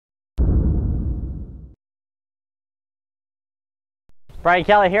Brian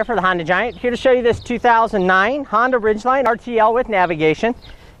Kelly here for the Honda Giant. Here to show you this 2009 Honda Ridgeline RTL with navigation.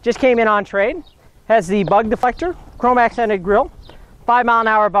 Just came in on trade. Has the bug deflector, chrome accented grille,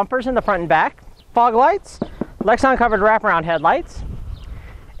 5-mile-an-hour bumpers in the front and back, fog lights, Lexan covered wraparound headlights,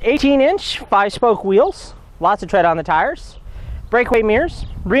 18-inch 5-spoke wheels, lots of tread on the tires, breakaway mirrors,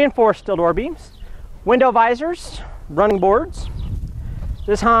 reinforced steel door beams, window visors, running boards.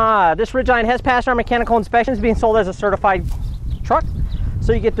 This Ridgeline has passed our mechanical inspections, being sold as a certified truck.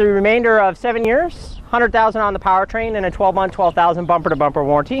 So you get the remainder of 7 years, 100,000 on the powertrain, and a 12-month, 12,000 bumper-to-bumper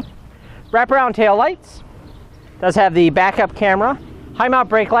warranty. Wraparound tail lights. Does have the backup camera, high mount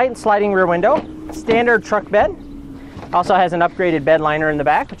brake light, and sliding rear window. Standard truck bed. Also has an upgraded bed liner in the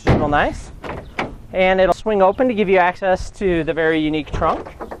back, which is real nice. And it'll swing open to give you access to the very unique trunk.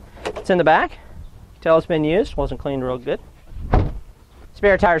 It's in the back. Tell it's been used, wasn't cleaned real good.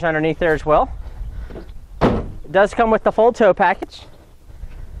 Spare tires underneath there as well. It does come with the full tow package.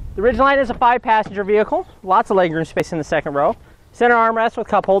 The Ridgeline is a 5-passenger vehicle, lots of legroom space in the second row. Center armrest with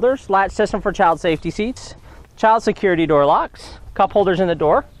cup holders, latch system for child safety seats, child security door locks, cup holders in the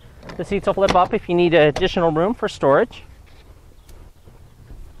door. The seats will flip up if you need additional room for storage.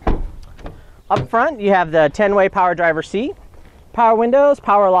 Up front, you have the 10-way power driver seat, power windows,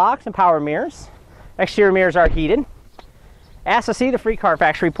 power locks, and power mirrors. Exterior mirrors are heated. Ask to see the free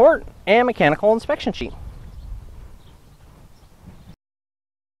Carfax report and mechanical inspection sheet.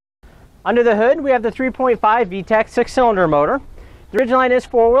 Under the hood, we have the 3.5 VTEC 6-cylinder motor. The Ridgeline is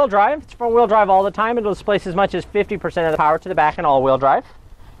 4-wheel drive. It's 4-wheel drive all the time. It'll displace as much as 50% of the power to the back in all-wheel drive.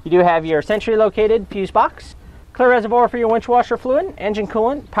 You do have your centrally located fuse box, clear reservoir for your winch washer fluid, engine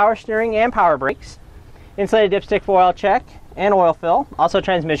coolant, power steering, and power brakes. Insulated dipstick for oil check and oil fill. Also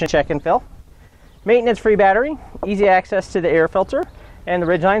transmission check and fill. Maintenance-free battery, easy access to the air filter, and the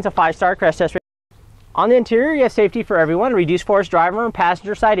Ridgeline's a 5-star crash test rating. On the interior, you have safety for everyone, reduced force driver and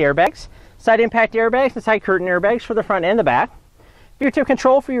passenger side airbags, side impact airbags, and side curtain airbags for the front and the back. Fingertip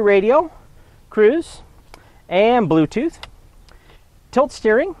control for your radio, cruise, and Bluetooth. Tilt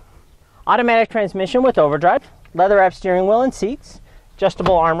steering, automatic transmission with overdrive, leather-wrapped steering wheel and seats,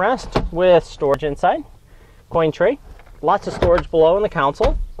 adjustable armrest with storage inside, coin tray, lots of storage below in the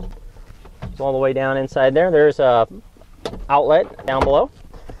console. All the way down inside there. There's a outlet down below.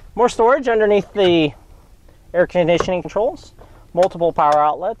 More storage underneath the air conditioning controls, multiple power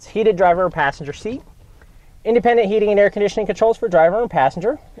outlets, heated driver and passenger seat, independent heating and air conditioning controls for driver and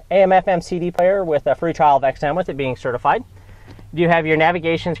passenger, AM/FM CD player with a free trial of XM with it being certified. You have your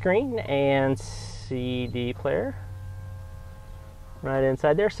navigation screen and CD player right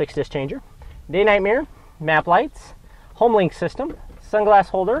inside there, 6-disc changer, day-night mirror, map lights, home link system, sunglass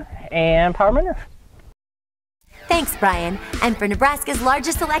holder, and power mirror. Thanks, Brian. And for Nebraska's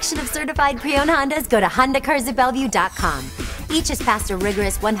largest selection of certified pre-owned Hondas, go to HondaCarsAtBellevue.com. Each has passed a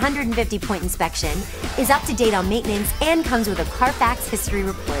rigorous 150-point inspection, is up to date on maintenance, and comes with a Carfax history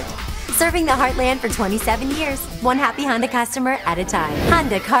report. Serving the heartland for 27 years, one happy Honda customer at a time.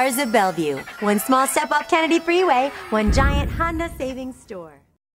 Honda Cars of Bellevue. One small step off Kennedy Freeway, one giant Honda savings store.